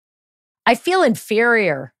I feel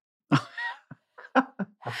inferior.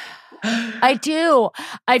 I do.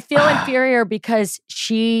 I feel inferior because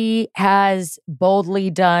she has boldly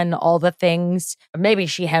done all the things. Maybe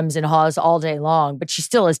she hems and haws all day long, but she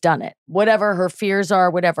still has done it. Whatever her fears are,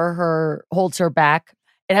 whatever holds her back,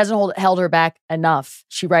 it hasn't held her back enough.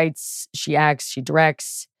 She writes, she acts, she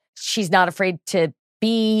directs. She's not afraid to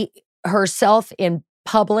be herself in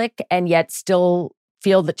public and yet still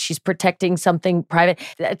feel that she's protecting something private.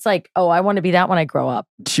 It's like, oh, I want to be that when I grow up.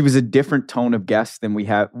 She was a different tone of guest than we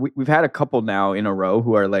have. We've had a couple now in a row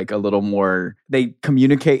who are like a little more, they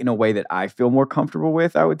communicate in a way that I feel more comfortable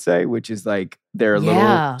with, I would say, which is like they're a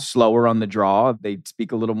little slower on the draw. They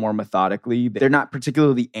speak a little more methodically. They're not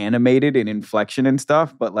particularly animated in inflection and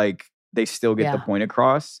stuff, but like they still get the point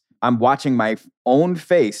across. I'm watching my own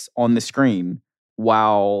face on the screen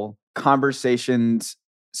while conversations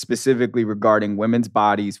specifically regarding women's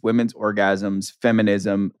bodies, women's orgasms,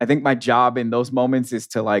 feminism. I think my job in those moments is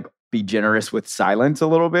to like be generous with silence a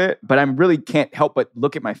little bit, but I really can't help but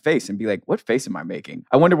look at my face and be like, what face am I making?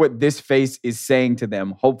 I wonder what this face is saying to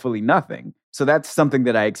them. Hopefully nothing. So that's something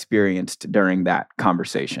that I experienced during that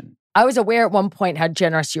conversation. I was aware at one point how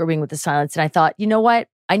generous you were being with the silence. And I thought, you know what?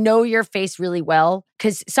 I know your face really well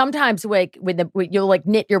because sometimes like when you'll like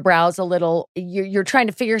knit your brows a little, you're trying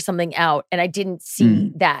to figure something out, and I didn't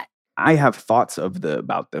see that. I have thoughts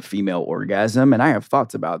about the female orgasm, and I have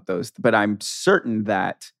thoughts about those, but I'm certain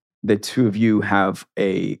that the two of you have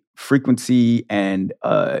a frequency and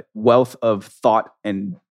a wealth of thought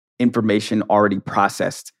and information already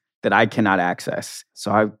processed that I cannot access.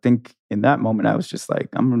 So I think in that moment I was just like,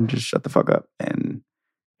 I'm gonna just shut the fuck up and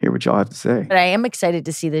hear what y'all have to say. But I am excited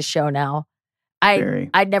to see this show now.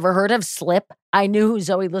 I'd never heard of Slip. I knew who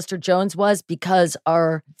Zoe Lister-Jones was because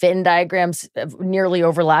our Venn diagrams nearly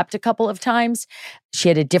overlapped a couple of times. She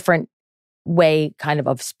had a different way kind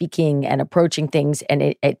of speaking and approaching things.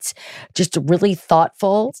 And it's just really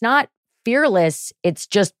thoughtful. It's not fearless. It's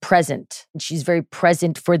just present. And she's very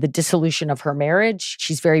present for the dissolution of her marriage.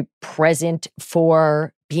 She's very present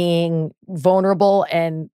for being vulnerable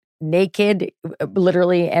and naked,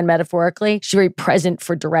 literally and metaphorically. She's very present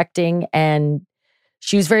for directing, and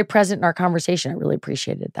she was very present in our conversation. I really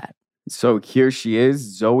appreciated that. So here she is,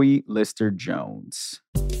 Zoe Lister-Jones.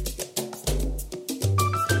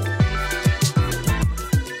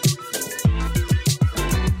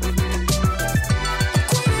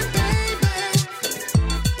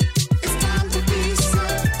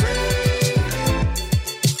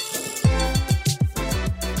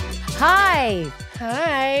 Hi.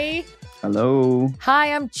 Hi. Hello.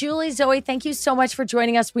 Hi, I'm Julie. Zoe, thank you so much for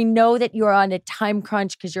joining us. We know that you're on a time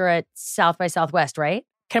crunch because you're at South by Southwest, right?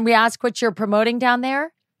 Can we ask what you're promoting down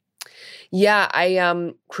there? Yeah,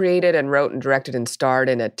 I created and wrote and directed and starred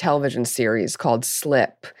in a television series called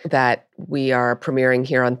Slip that we are premiering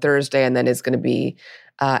here on Thursday and then is going to be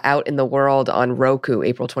out in the world on Roku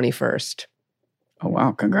April 21st. Oh,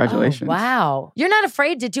 wow. Congratulations. Oh, wow. You're not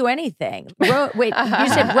afraid to do anything. Wait, you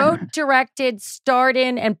said wrote, directed, starred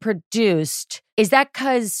in, and produced. Is that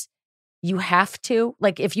because you have to?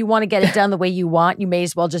 Like, if you want to get it done the way you want, you may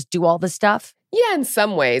as well just do all the stuff? Yeah, in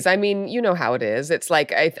some ways. I mean, you know how it is. It's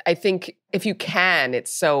like, I think if you can,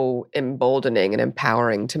 it's so emboldening and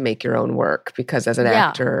empowering to make your own work because as an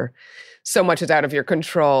actor, so much is out of your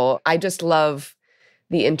control. I just love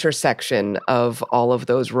the intersection of all of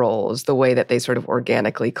those roles, the way that they sort of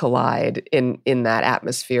organically collide in that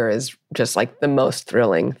atmosphere is just like the most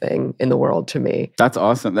thrilling thing in the world to me. That's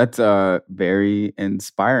awesome. That's very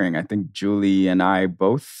inspiring. I think Julie and I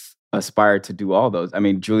both aspire to do all those. I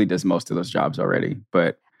mean, Julie does most of those jobs already,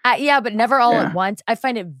 but... but never all at once. I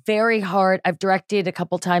find it very hard. I've directed a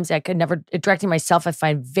couple times. I could never... Directing myself, I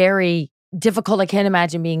find very difficult. I can't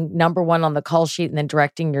imagine being number one on the call sheet and then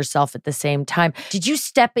directing yourself at the same time. Did you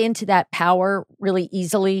step into that power really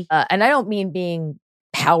easily? And I don't mean being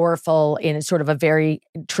powerful in a sort of a very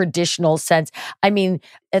traditional sense. I mean,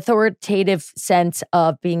 authoritative sense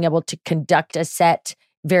of being able to conduct a set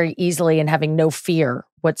very easily and having no fear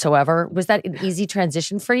whatsoever. Was that an easy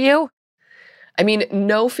transition for you? I mean,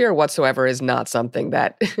 no fear whatsoever is not something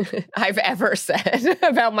that I've ever said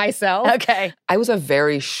about myself. Okay. I was a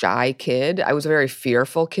very shy kid. I was a very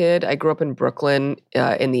fearful kid. I grew up in Brooklyn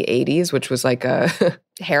in the 80s, which was like a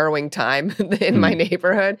harrowing time in my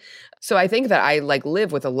neighborhood. So I think that I like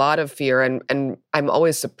live with a lot of fear and I'm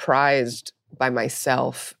always surprised by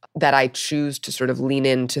myself that I choose to sort of lean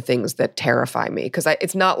into things that terrify me. Because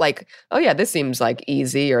it's not like, oh yeah, this seems like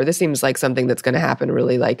easy or this seems like something that's going to happen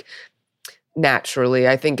really like naturally.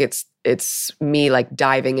 I think it's me like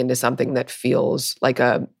diving into something that feels like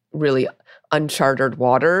a really uncharted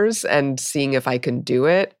waters and seeing if I can do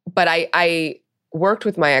it. But I worked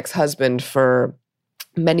with my ex-husband for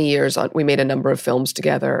many years. We made a number of films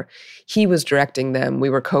together. He was directing them. We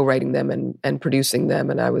were co-writing them and producing them,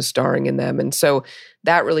 and I was starring in them. And so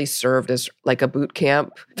that really served as like a boot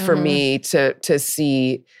camp for me to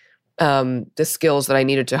see the skills that I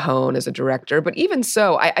needed to hone as a director. But even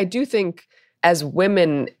so, I do think as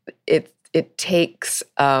women, it takes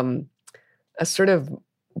a sort of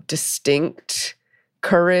distinct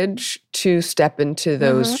courage to step into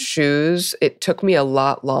those shoes. It took me a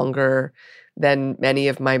lot longer than many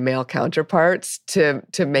of my male counterparts to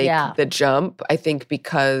make the jump. I think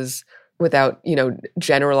because without,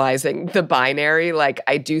 generalizing the binary, like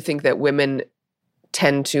I do think that women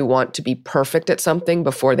tend to want to be perfect at something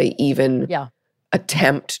before they even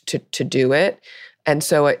attempt to do it. And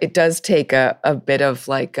so it does take a bit of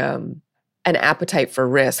like an appetite for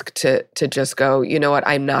risk to just go, you know what,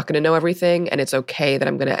 I'm not going to know everything, and it's okay that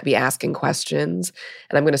I'm going to be asking questions,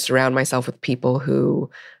 and I'm going to surround myself with people who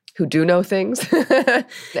do know things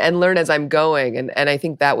and learn as I'm going. And I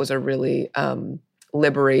think that was a really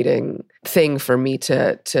liberating thing for me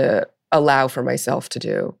to allow for myself to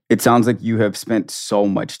do. It sounds like you have spent so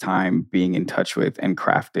much time being in touch with and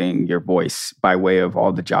crafting your voice by way of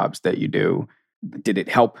all the jobs that you do. Did it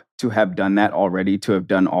help to have done that already, to have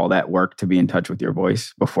done all that work to be in touch with your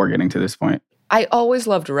voice before getting to this point? I always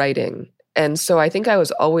loved writing. And so I think I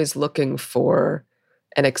was always looking for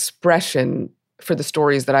an expression for the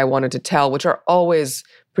stories that I wanted to tell, which are always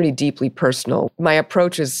pretty deeply personal. My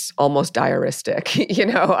approach is almost diaristic.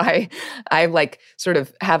 I like sort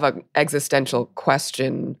of have an existential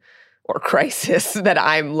question or crisis that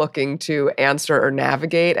I'm looking to answer or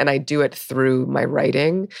navigate, and I do it through my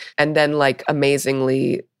writing. And then, like,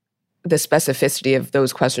 amazingly, the specificity of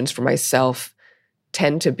those questions for myself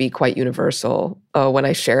tend to be quite universal when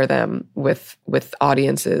I share them with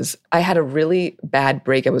audiences. I had a really bad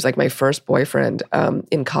breakup. It was like my first boyfriend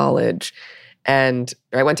in college, and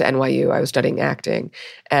I went to NYU. I was studying acting,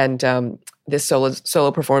 and this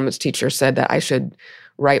solo performance teacher said that I should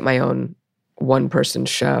write my own one-person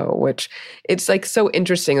show, which it's like so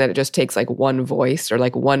interesting that it just takes like one voice or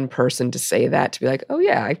like one person to say that, to be like, oh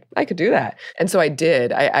yeah, I could do that. And so I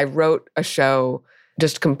did. I wrote a show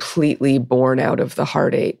just completely born out of the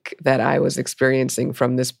heartache that I was experiencing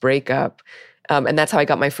from this breakup. And that's how I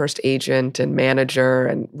got my first agent and manager,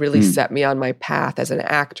 and really set me on my path as an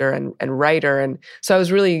actor and writer. And so I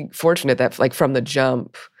was really fortunate that, like, from the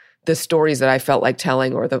jump, the stories that I felt like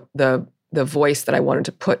telling, or the voice that I wanted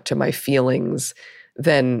to put to my feelings,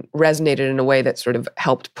 then resonated in a way that sort of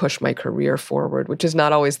helped push my career forward, which is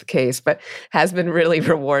not always the case, but has been really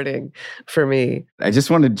rewarding for me. I just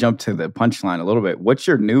want to jump to the punchline a little bit. What's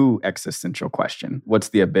your new existential question? What's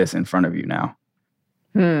the abyss in front of you now?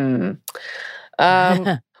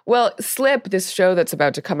 Well, Slip, this show that's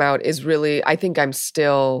about to come out, is really, I think I'm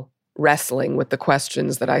still wrestling with the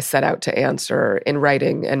questions that I set out to answer in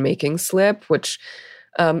writing and making Slip, which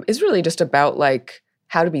is really just about like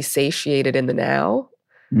how to be satiated in the now.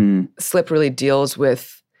 Slip really deals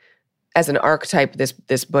with, as an archetype,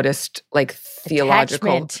 this Buddhist like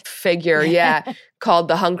theological figure, called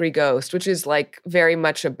the hungry ghost, which is like very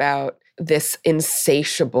much about this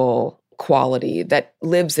insatiable quality that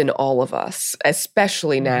lives in all of us,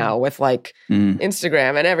 especially now with like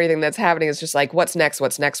Instagram and everything that's happening. It's just like, what's next?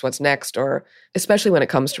 Or especially when it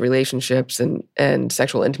comes to relationships and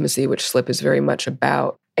sexual intimacy, which Slip is very much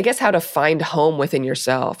about. I guess how to find home within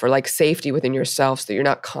yourself, or like safety within yourself, so that you're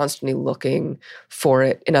not constantly looking for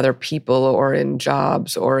it in other people or in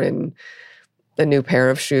jobs or in the new pair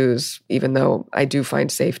of shoes, even though I do find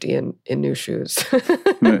safety in new shoes.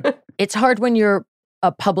 It's hard when you're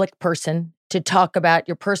a public person to talk about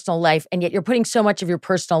your personal life, and yet you're putting so much of your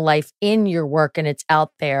personal life in your work, and it's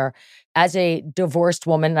out there. As a divorced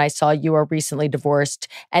woman, I saw you are recently divorced,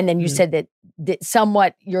 and then you said that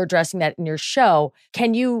somewhat you're addressing that in your show.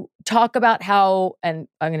 Can you talk about how, and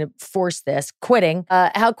I'm going to force this,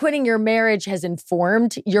 how quitting your marriage has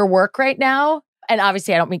informed your work right now? And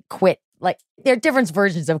obviously I don't mean quit. Like, there are different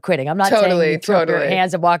versions of quitting. I'm not saying you threw up your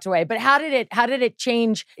hands and walked away, but how did it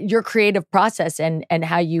change your creative process and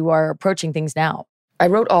how you are approaching things now? I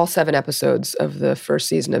wrote all 7 episodes of the first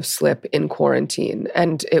season of Slip in quarantine,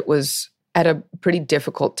 and it was at a pretty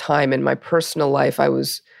difficult time in my personal life. I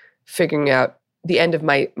was figuring out the end of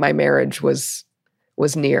my marriage was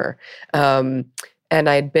near, and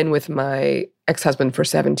I had been with my ex-husband for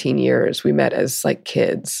 17 years. We met as like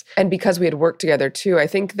kids. And because we had worked together too, I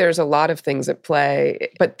think there's a lot of things at play.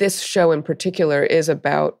 But this show in particular is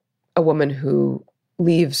about a woman who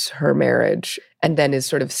leaves her marriage and then is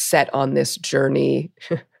sort of set on this journey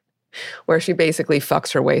where she basically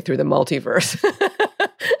fucks her way through the multiverse.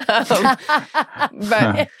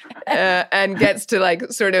 And gets to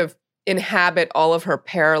like sort of inhabit all of her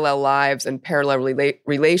parallel lives and parallel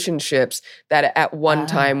relationships that at one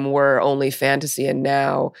time were only fantasy. And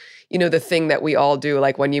now, the thing that we all do,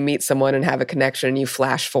 like when you meet someone and have a connection and you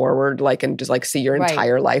flash forward, like, and just like see your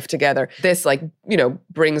entire life together. This like,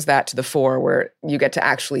 brings that to the fore where you get to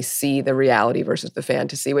actually see the reality versus the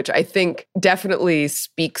fantasy, which I think definitely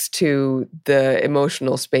speaks to the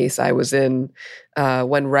emotional space I was in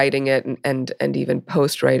when writing it and even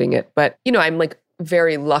post writing it. But, I'm like,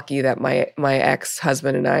 very lucky that my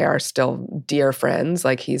ex-husband and I are still dear friends,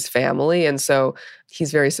 like he's family. And so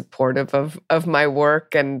he's very supportive of my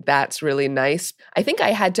work, and that's really nice. I think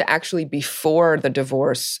I had to actually, before the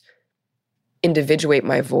divorce, individuate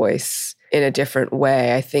my voice in a different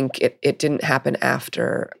way. I think it didn't happen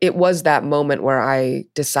after. It was that moment where I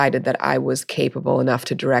decided that I was capable enough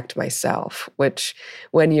to direct myself, which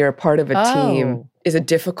when you're part of a team is a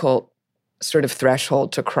difficult sort of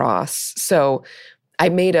threshold to cross. So I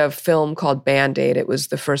made a film called Band-Aid. It was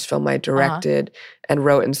the first film I directed and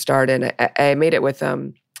wrote and starred in. I made it with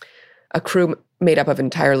a crew made up of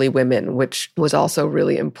entirely women, which was also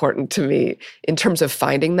really important to me in terms of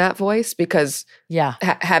finding that voice, because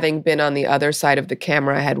having been on the other side of the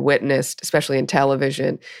camera, I had witnessed, especially in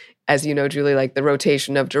television, as you know, Julie, like the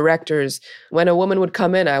rotation of directors. When a woman would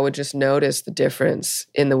come in, I would just notice the difference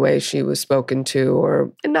in the way she was spoken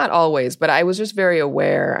to, and not always, but I was just very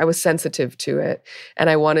aware. I was sensitive to it, and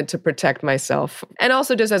I wanted to protect myself. And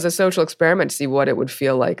also just as a social experiment, see what it would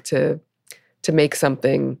feel like to make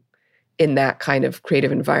something in that kind of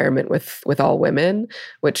creative environment with all women,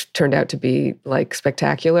 which turned out to be like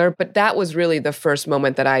spectacular. But that was really the first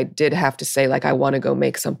moment that I did have to say, like, I want to go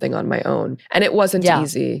make something on my own. And it wasn't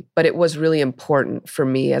easy, but it was really important for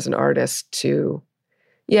me as an artist to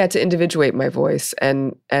individuate my voice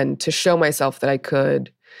and to show myself that I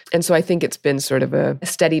could. And so I think it's been sort of a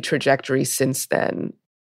steady trajectory since then.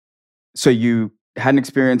 So you had an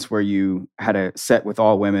experience where you had a set with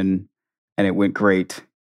all women and it went great.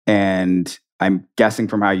 And I'm guessing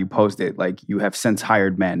from how you posed it, like you have since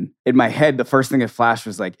hired men. In my head, the first thing that flashed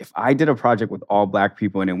was like, if I did a project with all Black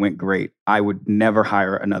people and it went great, I would never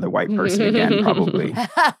hire another white person again, probably.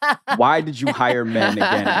 Why did you hire men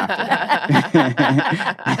again after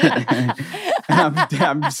that?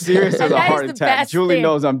 I'm serious as a heart attack. Julie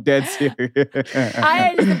knows I'm dead serious. It's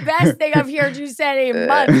the best thing I've heard you say in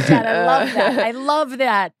months, Chad. I love that. I love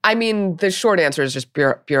that. I mean, the short answer is just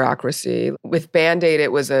bureaucracy. With Band-Aid,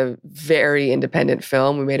 it was a very independent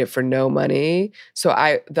film. We made it for no money. So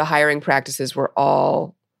the hiring practices were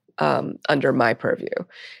all under my purview.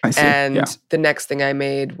 I see. And the next thing I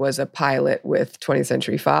made was a pilot with 20th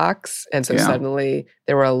Century Fox. And so suddenly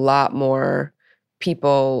there were a lot more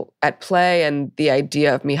people at play, and the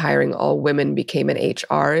idea of me hiring all women became an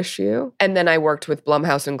HR issue. And then I worked with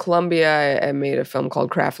Blumhouse and Columbia. I made a film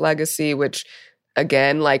called Craft Legacy, which,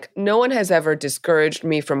 again, like, no one has ever discouraged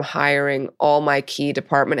me from hiring all my key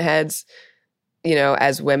department heads,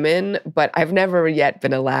 as women, but I've never yet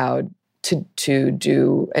been allowed to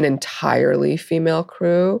do an entirely female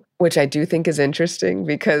crew, which I do think is interesting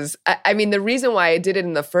because, I mean, the reason why I did it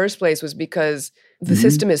in the first place was because the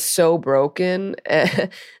system is so broken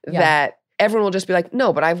that everyone will just be like,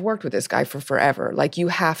 no, but I've worked with this guy for forever. Like, you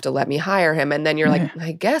have to let me hire him. And then you're like,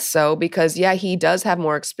 I guess so, because he does have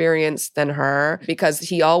more experience than her, because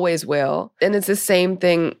he always will. And it's the same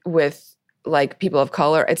thing with like people of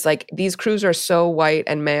color. It's like these crews are so white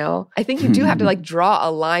and male. I think you do have to like draw a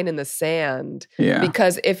line in the sand,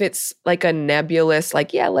 because if it's like a nebulous,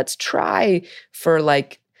 like, let's try for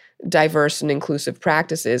like diverse and inclusive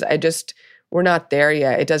practices, we're not there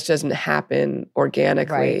yet. It doesn't happen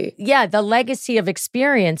organically. Right. Yeah, the legacy of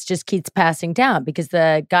experience just keeps passing down, because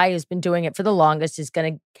the guy who's been doing it for the longest is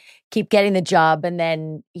going to keep getting the job, and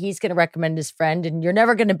then he's going to recommend his friend, and you're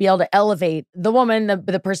never going to be able to elevate the woman,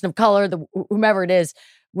 the person of color, whomever it is,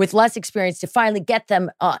 with less experience to finally get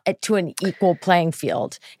them to an equal playing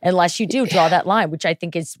field, unless you do draw that line, which I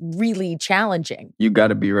think is really challenging. You got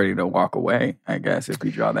to be ready to walk away, I guess, if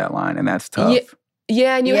you draw that line, and that's tough.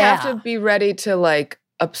 Yeah, and you have to be ready to like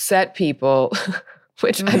upset people,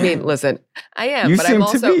 which, I mean, listen, I am, you but seem I'm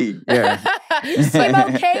also to be. Yeah. You seem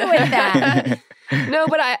okay with that. No,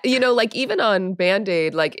 but like even on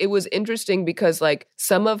Band-Aid, like it was interesting because like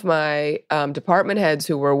some of my department heads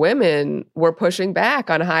who were women were pushing back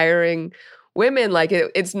on hiring women. Like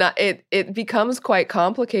it becomes quite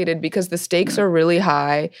complicated because the stakes are really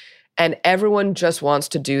high. and everyone just wants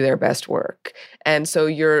to do their best work. And so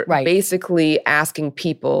you're basically asking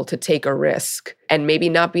people to take a risk and maybe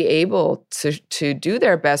not be able to do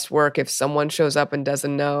their best work if someone shows up and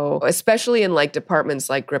doesn't know, especially in like departments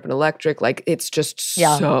like Grip and Electric. Like it's just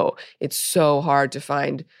it's so hard to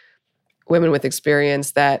find women with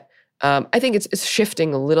experience that I think it's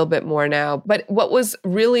shifting a little bit more now. But what was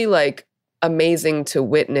really like amazing to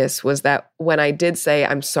witness was that when I did say,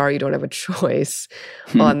 I'm sorry you don't have a choice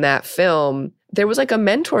on that film, there was like a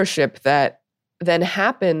mentorship that then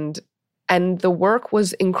happened, and the work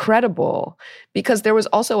was incredible because there was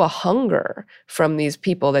also a hunger from these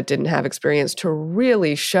people that didn't have experience to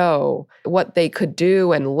really show what they could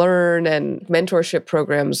do and learn, and mentorship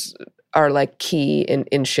programs are like key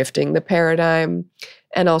in shifting the paradigm,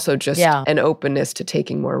 and also just an openness to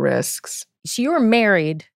taking more risks. So you were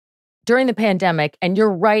married during the pandemic, and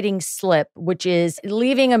you're writing Slip, which is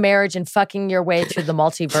leaving a marriage and fucking your way through the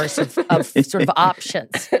multiverse of sort of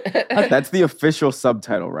options. Okay. That's the official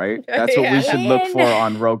subtitle, right? That's what we should look for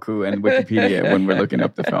on Roku and Wikipedia when we're looking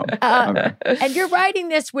up the film. Okay. And you're writing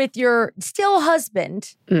this with your still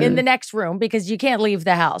husband in the next room because you can't leave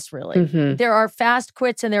the house, really. Mm-hmm. There are fast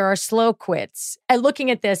quits and there are slow quits. And looking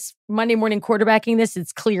at this, Monday morning quarterbacking this,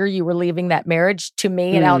 it's clear you were leaving that marriage. To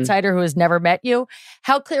me, an outsider who has never met you,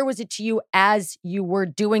 how clear was it to you as you were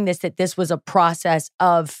doing this that this was a process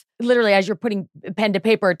of literally as you're putting pen to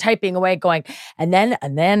paper, typing away, going, and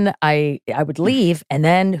then I would leave, and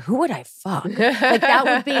then who would I fuck? Like that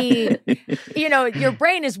would be, your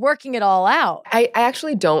brain is working it all out. I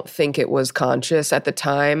actually don't think it was conscious at the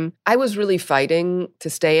time. I was really fighting to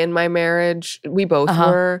stay in my marriage. We both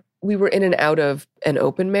were. We were in and out of an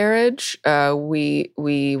open marriage. We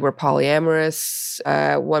were polyamorous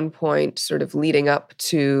at one point, sort of leading up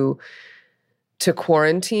to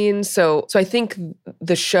quarantine. So I think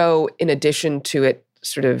the show, in addition to it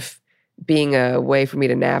sort of being a way for me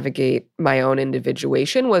to navigate my own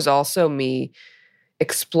individuation, was also me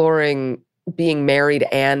exploring being married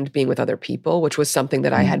and being with other people, which was something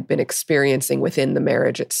that I had been experiencing within the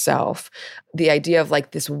marriage itself. The idea of like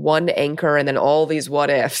this one anchor and then all these what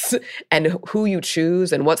ifs and who you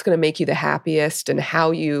choose and what's going to make you the happiest and how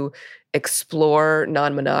you explore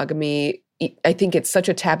non-monogamy. I think it's such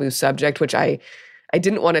a taboo subject, which I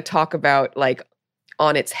didn't want to talk about like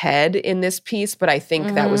on its head in this piece, but I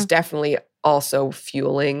think that was definitely also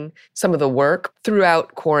fueling some of the work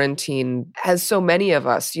throughout quarantine. As so many of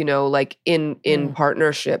us, like in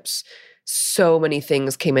partnerships, so many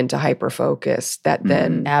things came into hyperfocus that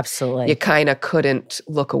then absolutely you kind of couldn't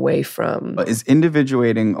look away from. Is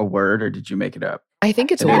individuating a word, or did you make it up? I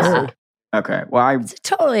think it's a word. Okay. Well, it's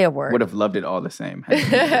totally a word. Would have loved it all the same.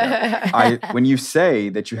 When you say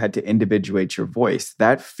that you had to individuate your voice,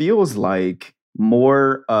 that feels like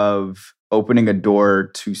more of opening a door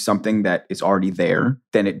to something that is already there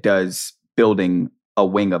than it does building a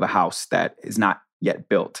wing of a house that is not yet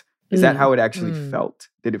built. Is that how it actually felt?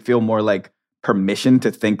 Did it feel more like permission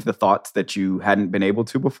to think the thoughts that you hadn't been able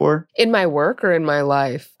to before? In my work or in my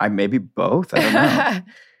life? Maybe both. I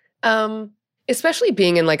don't know. Especially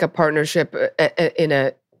being in like a partnership in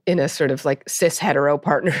a sort of like cis hetero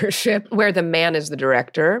partnership where the man is the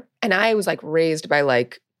director. And I was like raised by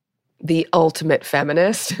like the ultimate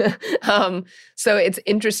feminist. So it's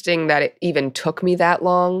interesting that it even took me that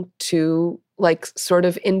long to like sort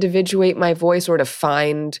of individuate my voice or to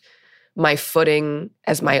find my footing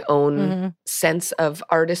as my own sense of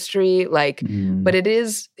artistry. But it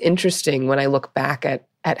is interesting when I look back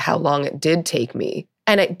at how long it did take me.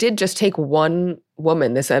 And it did just take one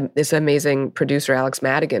woman, this amazing producer, Alex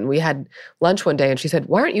Madigan. We had lunch one day and she said,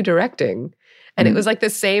 "Why aren't you directing?" And it was like the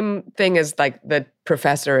same thing as like the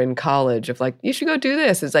professor in college of like, "You should go do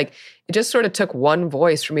this." It's like, it just sort of took one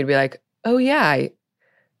voice for me to be like, oh yeah,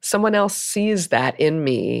 someone else sees that in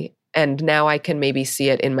me. And now I can maybe see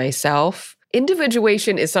it in myself.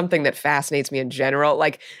 Individuation is something that fascinates me in general.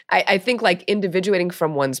 Like, I think like individuating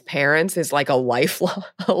from one's parents is like a lifelong.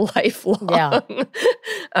 Yeah.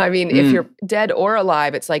 I mean, if you're dead or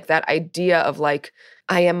alive, it's like that idea of like,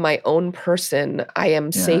 I am my own person. I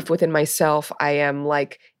am safe within myself. I am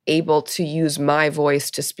like able to use my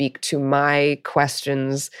voice to speak to my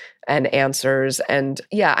questions and answers. And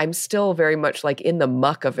yeah, I'm still very much like in the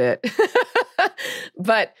muck of it.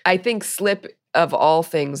 But I think Slip, of all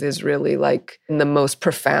things, is really like the most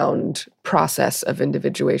profound process of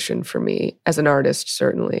individuation for me as an artist,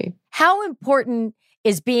 certainly. How important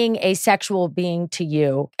is being a sexual being to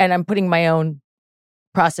you? And I'm putting my own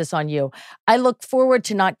process on you. I look forward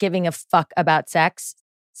to not giving a fuck about sex.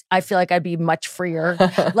 I feel like I'd be much freer.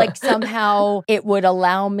 Like somehow it would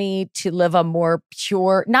allow me to live a more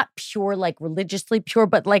pure, not pure, like religiously pure,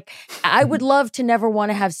 but like I would love to never want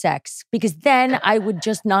to have sex because then I would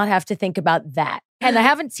just not have to think about that. And I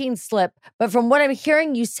haven't seen Slip, but from what I'm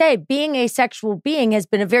hearing you say, being a sexual being has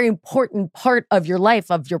been a very important part of your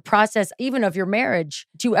life, of your process, even of your marriage.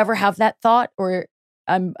 Do you ever have that thought? Or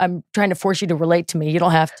I'm trying to force you to relate to me. You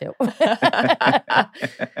don't have to.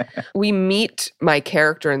 We meet my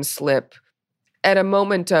character in Slip at a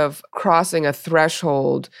moment of crossing a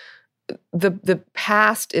threshold. The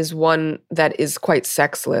past is one that is quite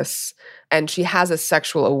sexless, and she has a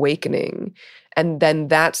sexual awakening. And then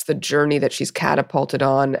that's the journey that she's catapulted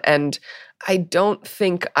on. And I don't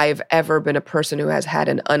think I've ever been a person who has had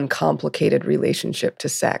an uncomplicated relationship to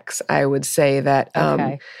sex. I would say that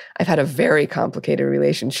I've had a very complicated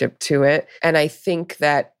relationship to it. And I think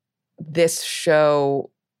that this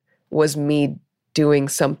show was me doing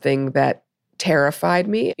something that terrified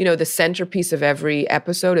me. You know, the centerpiece of every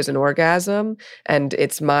episode is an orgasm, and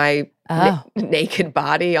it's my naked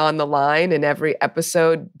body on the line in every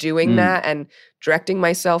episode doing that and directing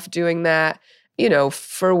myself doing that. You know,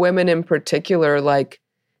 for women in particular, like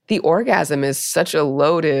the orgasm is such a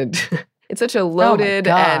loaded, it's such a loaded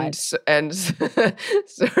and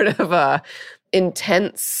sort of a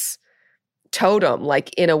intense totem,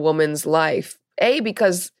 like in a woman's life.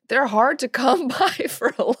 Because they're hard to come by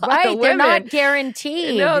for a lot of women. They're not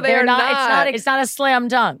guaranteed. No, they're not. It's not a slam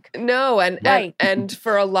dunk. No, and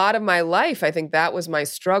for a lot of my life, I think that was my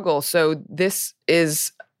struggle. So this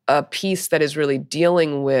is a piece that is really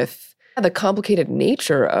dealing with the complicated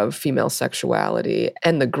nature of female sexuality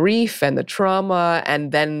and the grief and the trauma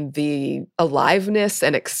and then the aliveness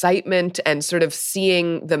and excitement and sort of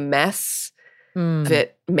seeing the mess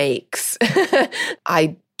that makes.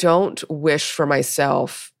 I don't wish for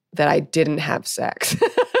myself that I didn't have sex.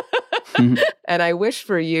 And I wish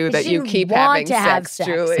for you that you keep having sex,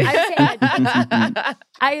 Julie.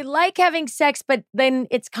 I like having sex, but then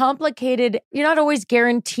it's complicated. You're not always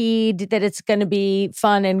guaranteed that it's going to be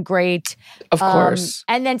fun and great. Of course.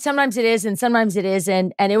 And then sometimes it is and sometimes it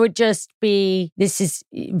isn't. And it would just be, this is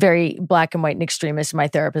very black and white and extremist. My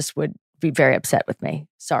therapist would be very upset with me.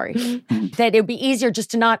 Sorry. That it would be easier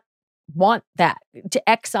just to not want that, to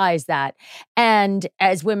excise that. And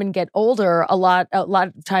as women get older, a lot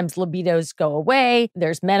of times libidos go away.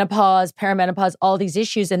 There's menopause, perimenopause, all these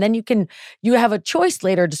issues. And then you have a choice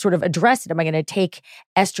later to sort of address it. Am I going to take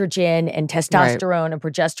estrogen and testosterone and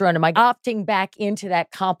progesterone? Am I opting back into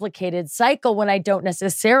that complicated cycle when I don't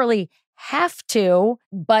necessarily have to?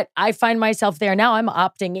 But I find myself there now. I'm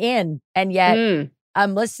opting in. And yet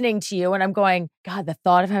I'm listening to you and I'm going, God, the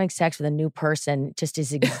thought of having sex with a new person just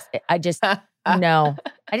is, no.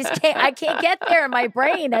 I can't get there in my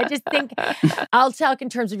brain. I just think, I'll talk in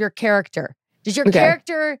terms of your character. Does your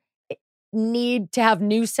character need to have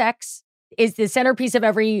new sex? Is the centerpiece of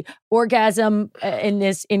every orgasm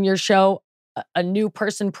in your show a new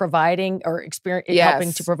person providing or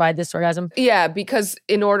helping to provide this orgasm? Yeah, because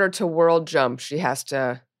in order to world jump, she has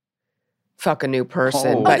to fuck a new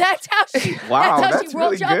person. Oh, but that's how she. Wow, that's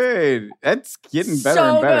really good. That's getting better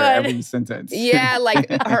and better every sentence. Yeah, like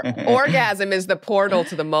her orgasm is the portal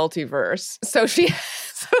to the multiverse. So she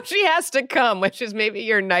has to come, which is maybe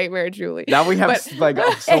your nightmare, Julie. Now we have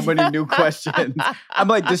so many new questions. I'm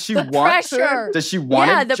like, does she want to? Does she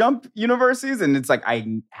want to jump universes? And it's like,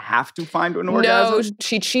 I have to find an orgasm? No,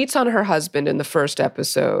 she cheats on her husband in the first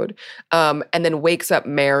episode and then wakes up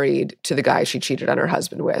married to the guy she cheated on her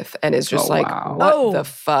husband with and is just what the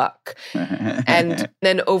fuck? And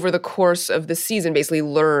then over the course of the season basically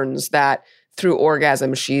learns that through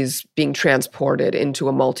orgasm, she's being transported into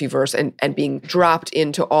a multiverse and being dropped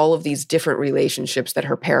into all of these different relationships that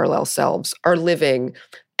her parallel selves are living.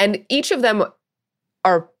 And each of them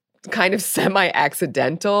are kind of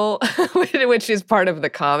semi-accidental, which is part of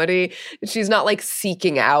the comedy. She's not like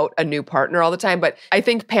seeking out a new partner all the time, but I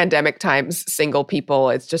think pandemic times, single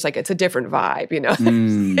people, it's just like, it's a different vibe, you know?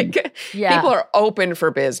 People are open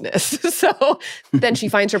for business. So then she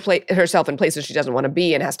finds herself in places she doesn't want to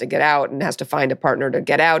be and has to get out and has to find a partner to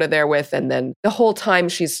get out of there with. And then the whole time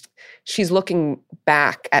she's looking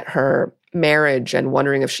back at her marriage and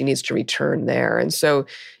wondering if she needs to return there. And so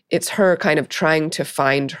it's her kind of trying to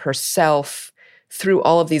find herself through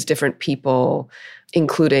all of these different people,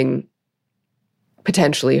 including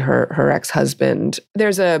potentially her ex-husband.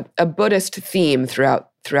 There's a Buddhist theme throughout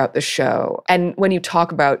the show. And when you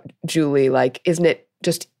talk about Julie, like, isn't it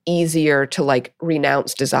just easier to like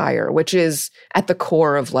renounce desire, which is at the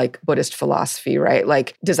core of like Buddhist philosophy, right?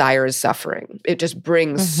 Like desire is suffering. It just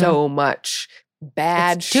brings so much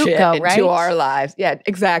bad shit Dukkha, into right? our lives. Yeah,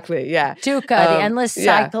 exactly. Yeah. Dukkha, the endless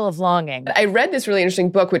cycle of longing. I read this really interesting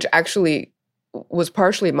book, which actually was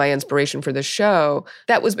partially my inspiration for the show.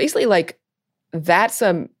 That was basically like, that's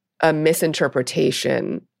a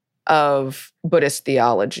misinterpretation of Buddhist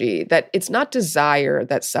theology, that it's not desire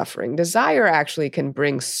that's suffering. Desire actually can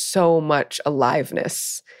bring so much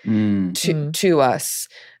aliveness to us.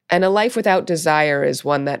 And a life without desire is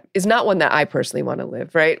not one that I personally want to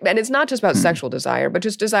live, right? And it's not just about sexual desire, but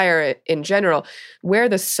just desire in general. Where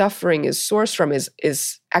the suffering is sourced from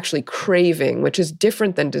is actually craving, which is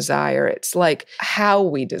different than desire. It's like how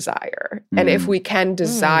we desire. And if we can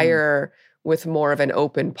desire with more of an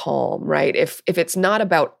open palm, right? If it's not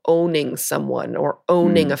about owning someone or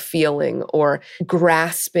owning a feeling or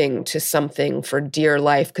grasping to something for dear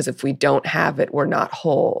life, because if we don't have it, we're not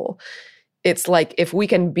whole. It's like if we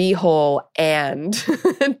can be whole and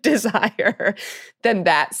desire, then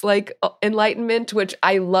that's like enlightenment, which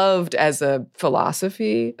I loved as a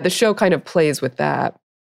philosophy. The show kind of plays with that.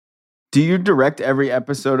 Do you direct every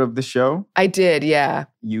episode of the show? I did, yeah.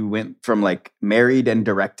 You went from like married and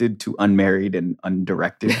directed to unmarried and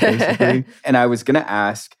undirected, basically. And I was going to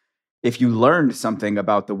ask if you learned something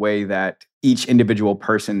about the way that each individual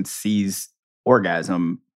person sees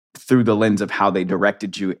orgasm through the lens of how they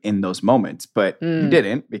directed you in those moments. But you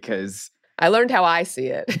didn't, because I learned how I see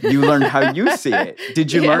it. You learned how you see it.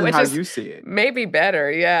 Did you learn how you see it? Maybe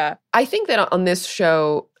better, yeah. I think that on this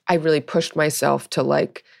show, I really pushed myself to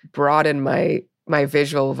like broaden my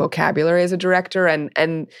visual vocabulary as a director,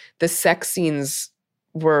 and the sex scenes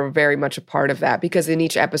were very much a part of that, because in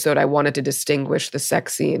each episode I wanted to distinguish the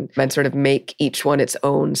sex scene and sort of make each one its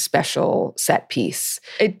own special set piece.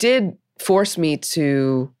 It did force me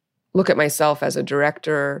to look at myself as a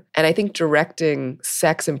director, and I think directing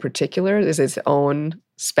sex in particular is its own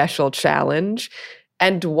special challenge,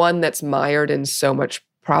 and one that's mired in so much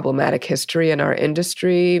problematic history in our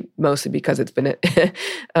industry, mostly because it's been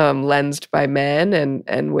lensed by men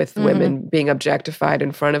and with women being objectified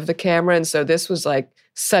in front of the camera. And so this was like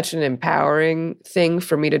such an empowering thing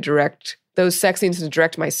for me to direct those sex scenes, to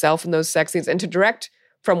direct myself in those sex scenes, and to direct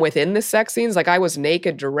from within the sex scenes. Like I was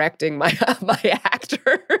naked directing my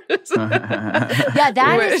actors. Yeah,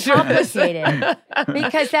 that is complicated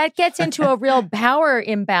because that gets into a real power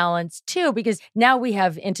imbalance too, because now we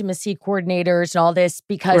have intimacy coordinators and all this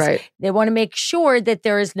because they want to make sure that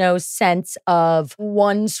there is no sense of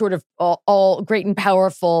one sort of all great and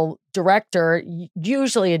powerful director,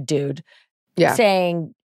 usually a dude,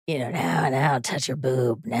 saying, you know, now touch your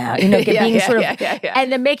boob now, you know,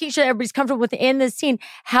 and then making sure everybody's comfortable within the scene.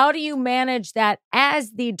 How do you manage that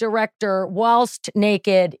as the director whilst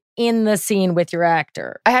naked in the scene with your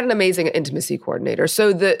actor? I had an amazing intimacy coordinator.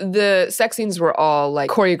 So the sex scenes were all like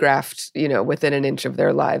choreographed, you know, within an inch of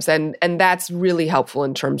their lives. And that's really helpful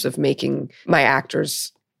in terms of making my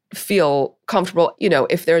actors feel comfortable. You know,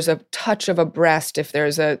 if there's a touch of a breast, if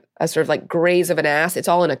there's a sort of like graze of an ass, it's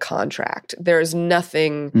all in a contract. There's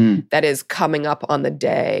nothing that is coming up on the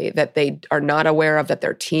day that they are not aware of, that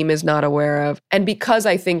their team is not aware of. And because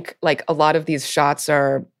I think like a lot of these shots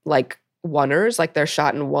are like oneers, like they're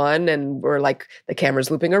shot in one and we're like the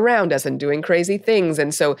camera's looping around us and doing crazy things.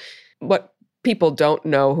 And so what people don't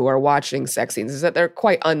know who are watching sex scenes is that they're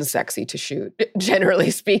quite unsexy to shoot,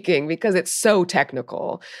 generally speaking, because it's so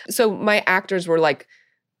technical. So my actors were like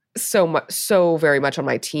so very much on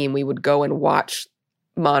my team. We would go and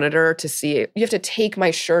monitor to see it. You have to take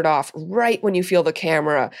my shirt off right when you feel the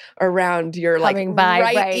camera around your like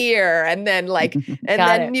right ear, and then like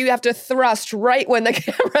and you have to thrust right when the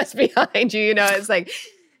camera's behind you. You know, it's like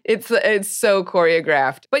it's so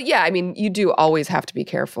choreographed. But yeah, I mean, you do always have to be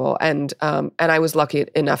careful. And I was lucky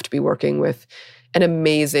enough to be working with an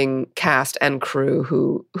amazing cast and crew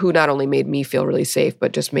who not only made me feel really safe,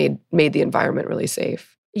 but just made the environment really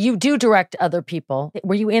safe. You do direct other people.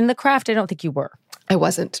 Were you in The Craft? I don't think you were. I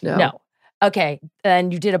wasn't, no. No. Okay.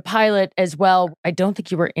 And you did a pilot as well. I don't think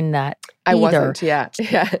you were in that I either. wasn't, yeah.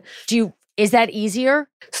 Is that easier?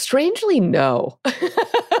 Strangely, no.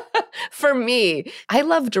 For me, I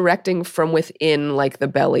love directing from within like the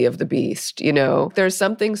belly of the beast, you know? There's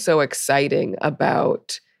something so exciting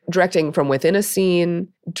about directing from within a scene,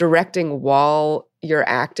 directing while you're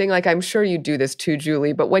acting. Like, I'm sure you do this too,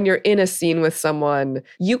 Julie, but when you're in a scene with someone,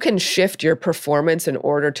 you can shift your performance in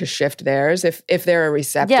order to shift theirs if they're a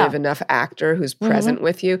receptive enough actor who's present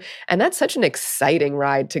with you. And that's such an exciting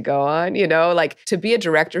ride to go on, you know? Like, to be a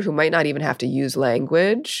director who might not even have to use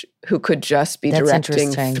language who could just be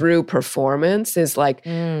directing through performance is like,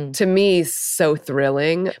 to me, so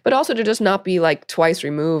thrilling. But also to just not be like twice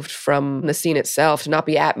removed from the scene itself, to not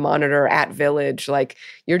be at monitor, at village. Like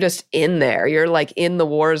you're just in there. You're like in the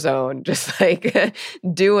war zone, just like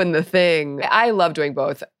doing the thing. I love doing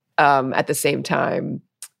both at the same time.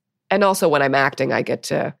 And also when I'm acting, I get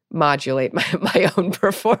to modulate my own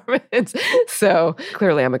performance. So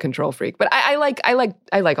clearly I'm a control freak. But I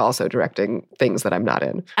like also directing things that I'm not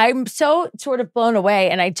in. I'm so sort of blown away.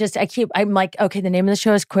 And I'm like, okay, the name of the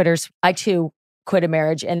show is Quitters. I too quit a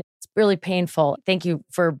marriage and it's really painful. Thank you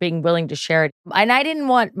for being willing to share it. And I didn't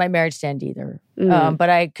want my marriage to end either. But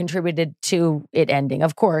I contributed to it ending,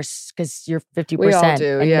 of course, because you're 50%. We all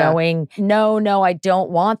do, and knowing, no, I don't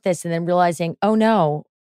want this. And then realizing, oh no,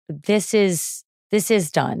 this is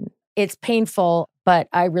done. It's painful, but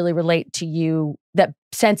I really relate to you. That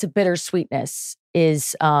sense of bittersweetness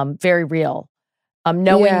is very real.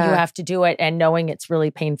 Knowing you have to do it and knowing it's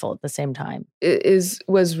really painful at the same time. It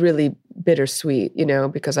was really bittersweet,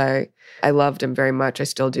 because I loved him very much. I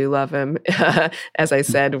still do love him. As I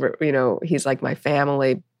said, he's like my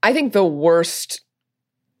family. I think the worst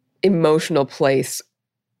emotional place,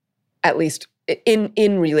 at least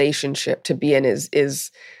in relationship, to be in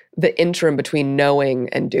is the interim between knowing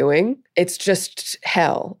and doing. It's just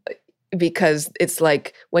hell, because it's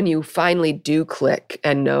like when you finally do click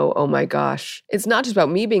and know, oh my gosh, it's not just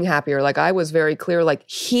about me being happier. Like I was very clear, like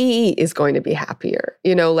he is going to be happier,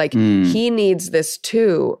 he needs this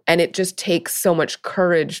too. And it just takes so much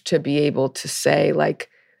courage to be able to say, like,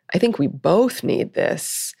 I think we both need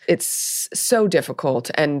this. It's so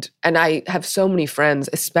difficult. And I have so many friends,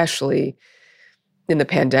 especially in the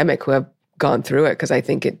pandemic, who have gone through it, because I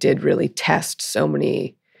think it did really test so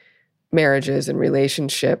many marriages and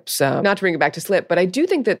relationships. Not to bring it back to Slip, but I do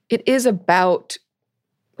think that it is about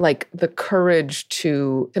like the courage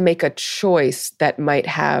to make a choice that might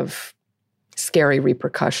have scary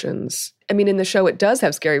repercussions. I mean, in the show, it does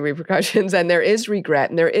have scary repercussions, and there is regret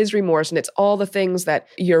and there is remorse, and it's all the things that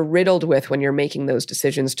you're riddled with when you're making those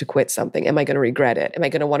decisions to quit something. Am I going to regret it? Am I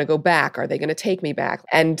going to want to go back? Are they going to take me back?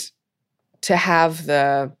 And to have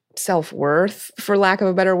the self-worth, for lack of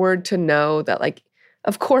a better word, to know that, like,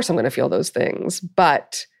 of course I'm going to feel those things,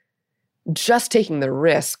 but just taking the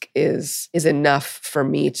risk is enough for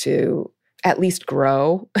me to at least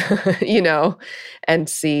grow, and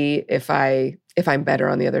see if I'm better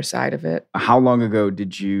on the other side of it. How long ago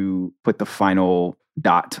did you put the final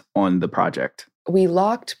dot on the project? We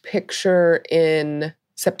locked picture in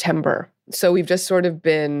September. So we've just sort of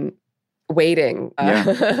been waiting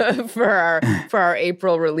for our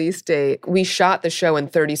April release date. We shot the show in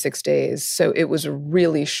 36 days, so it was a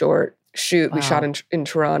really short shoot. Wow. We shot in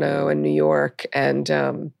Toronto and New York, and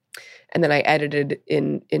then I edited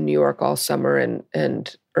in New York all summer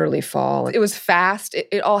and early fall. It was fast.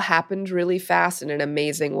 It all happened really fast in an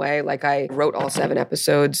amazing way. Like I wrote all 7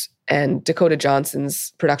 episodes, and Dakota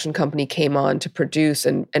Johnson's production company came on to produce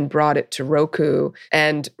and brought it to Roku.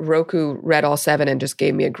 And Roku read all 7 and just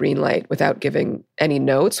gave me a green light without giving any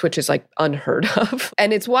notes, which is like unheard of.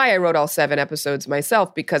 And it's why I wrote all 7 episodes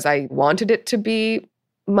myself, because I wanted it to be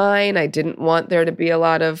mine. I didn't want there to be a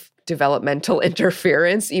lot of developmental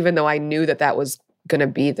interference, even though I knew that was going to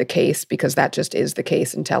be the case, because that just is the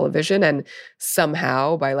case in television. And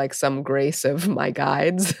somehow, by like some grace of my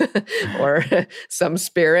guides or some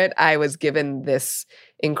spirit, I was given this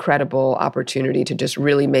incredible opportunity to just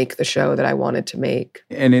really make the show that I wanted to make.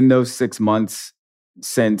 And in those 6 months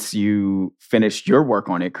since you finished your work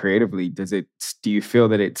on it creatively, do you feel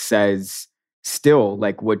that it says still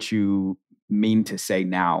like what you mean to say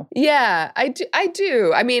now? Yeah, I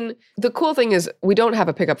do. I mean, the cool thing is we don't have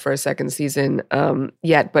a pickup for a second season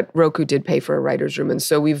yet, but Roku did pay for a writer's room. And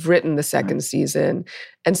so we've written the second season.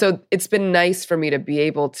 And so it's been nice for me to be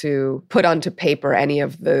able to put onto paper any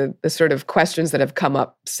of the sort of questions that have come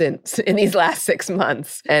up since in these last 6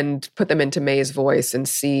 months and put them into May's voice and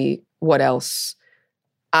see what else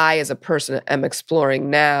I as a person am exploring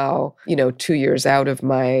now, 2 years out of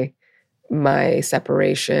my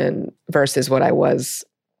separation versus what I was,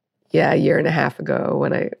 a year and a half ago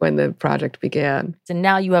when the project began. And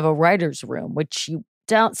now you have a writer's room, which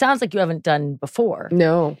sounds like you haven't done before.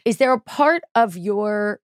 No. Is there a part of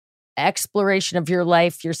your exploration of your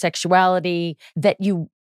life, your sexuality, that you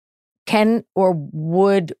can or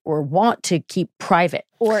would or want to keep private?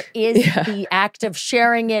 Or is the act of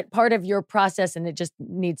sharing it part of your process and it just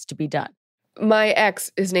needs to be done? My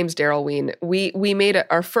ex, his name's Daryl Ween. We made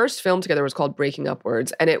our first film together was called Breaking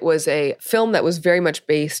Upwards, and it was a film that was very much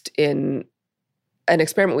based in an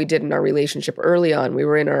experiment we did in our relationship early on. We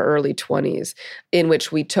were in our early 20s, in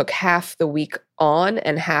which we took half the week on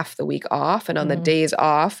and half the week off. And on the days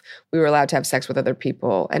off, we were allowed to have sex with other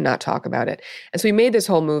people and not talk about it. And so we made this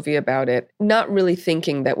whole movie about it, not really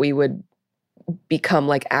thinking that we would become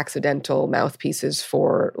like accidental mouthpieces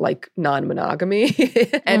for like non-monogamy.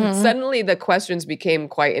 And suddenly the questions became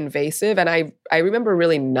quite invasive. And I remember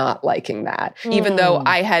really not liking that, even though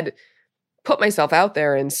I had put myself out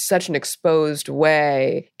there in such an exposed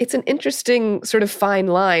way. It's an interesting sort of fine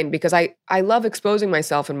line because I love exposing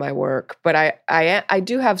myself in my work, but I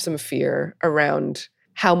do have some fear around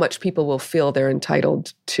how much people will feel they're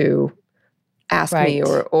entitled to ask me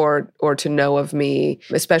or to know of me,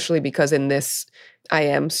 especially because in this I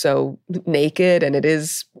am so naked and it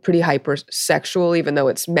is pretty hypersexual, even though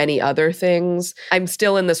it's many other things. I'm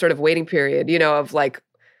still in the sort of waiting period, of like,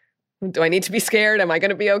 do I need to be scared? Am I going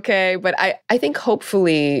to be okay? But I think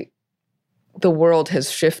hopefully the world has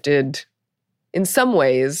shifted in some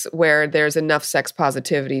ways where there's enough sex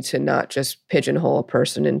positivity to not just pigeonhole a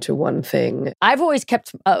person into one thing. I've always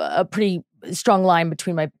kept a pretty strong line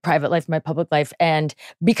between my private life and my public life, and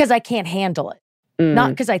because I can't handle it. Not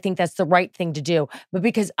because I think that's the right thing to do, but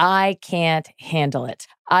because I can't handle it.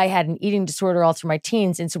 I had an eating disorder all through my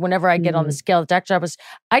teens, and so whenever I get on the scale, the doctor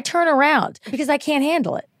I turn around because I can't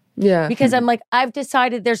handle it. Yeah. Because I'm like, I've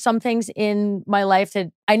decided there's some things in my life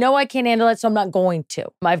that I know I can't handle it, so I'm not going to.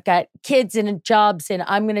 I've got kids and jobs, and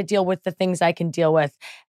I'm going to deal with the things I can deal with.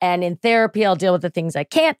 And in therapy, I'll deal with the things I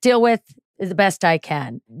can't deal with the best I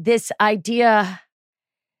can. This idea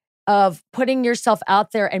of putting yourself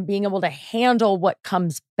out there and being able to handle what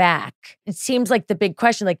comes back, it seems like the big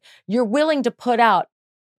question. Like, you're willing to put out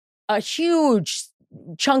a huge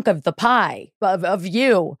chunk of the pie of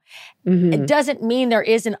you. It doesn't mean there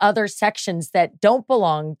isn't other sections that don't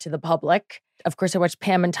belong to the public. Of course, I watched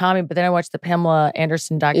Pam and Tommy, but then I watched the Pamela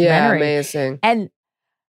Anderson documentary. Yeah, amazing. And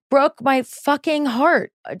broke my fucking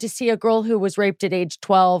heart to see a girl who was raped at age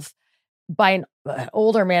 12 by an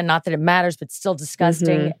older man, not that it matters, but still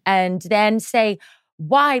disgusting. And then say,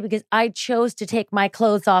 why? Because I chose to take my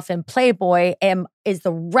clothes off in Playboy, and is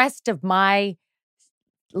the rest of my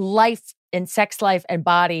life and sex life and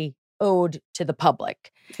body owed to the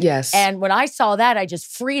public? Yes. And when I saw that, I just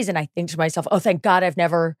freeze and I think to myself, oh, thank God I've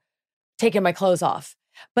never taken my clothes off.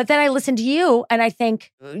 But then I listen to you and I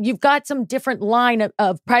think you've got some different line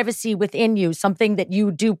of privacy within you, something that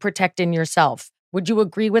you do protect in yourself. Would you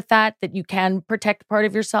agree with that you can protect part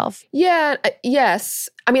of yourself? Yeah, yes.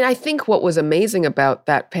 I mean, I think what was amazing about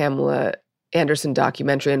that Pamela Anderson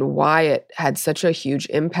documentary and why it had such a huge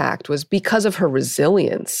impact was because of her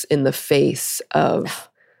resilience in the face of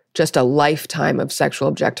just a lifetime of sexual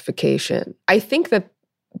objectification. I think that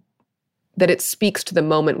it speaks to the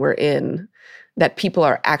moment we're in, that people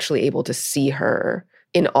are actually able to see her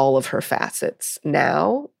in all of her facets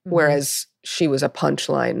now, whereas she was a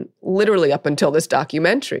punchline literally up until this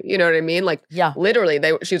documentary. You know what I mean? Like, literally,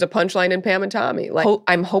 she was a punchline in Pam and Tommy. Like,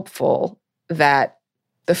 I'm hopeful that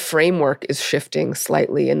the framework is shifting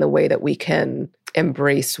slightly in the way that we can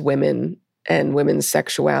embrace women and women's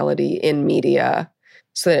sexuality in media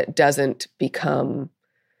so that it doesn't become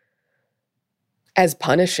as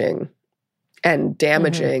punishing and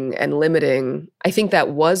damaging and limiting. I think that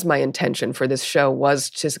was my intention for this show,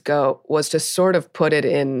 was to sort of put it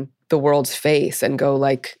in the world's face and go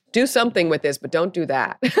like, do something with this, but don't do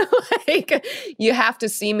that. Like, you have to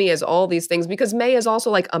see me as all these things, because May is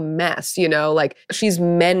also like a mess, like she's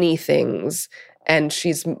many things and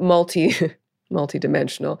she's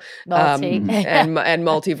multidimensional, and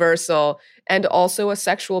multiversal, and also a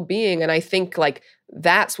sexual being. And I think like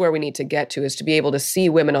that's where we need to get to, is to be able to see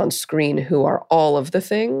women on screen who are all of the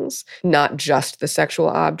things, not just the sexual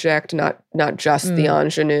object, not just the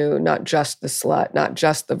ingenue, not just the slut, not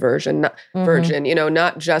just the virgin,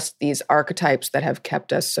 not just these archetypes that have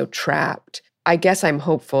kept us so trapped. I guess I'm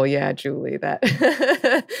hopeful, Julie, that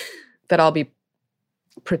that I'll be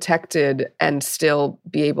protected and still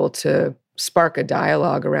be able to spark a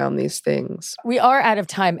dialogue around these things. We are out of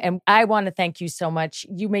time, and I want to thank you so much.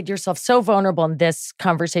 You made yourself so vulnerable in this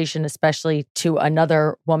conversation, especially to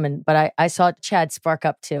another woman, but I saw Chad spark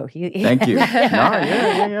up too. Thank you.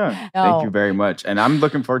 Thank you very much. And I'm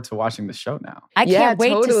looking forward to watching the show now. I can't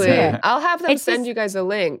wait to see it. I'll have them send you guys a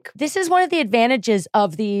link. This is one of the advantages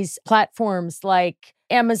of these platforms like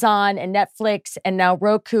Amazon and Netflix and now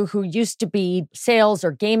Roku, who used to be sales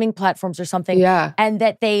or gaming platforms or something. Yeah. And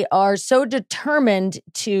that they are so determined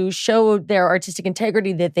to show their artistic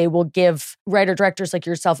integrity that they will give writer-directors like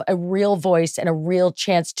yourself a real voice and a real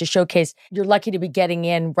chance to showcase. You're lucky to be getting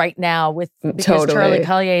in right now because Charlie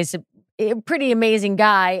Collier's a pretty amazing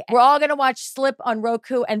guy. We're all going to watch Slip on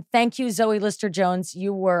Roku. And thank you, Zoe Lister-Jones.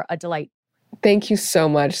 You were a delight. Thank you so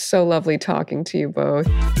much. So lovely talking to you both.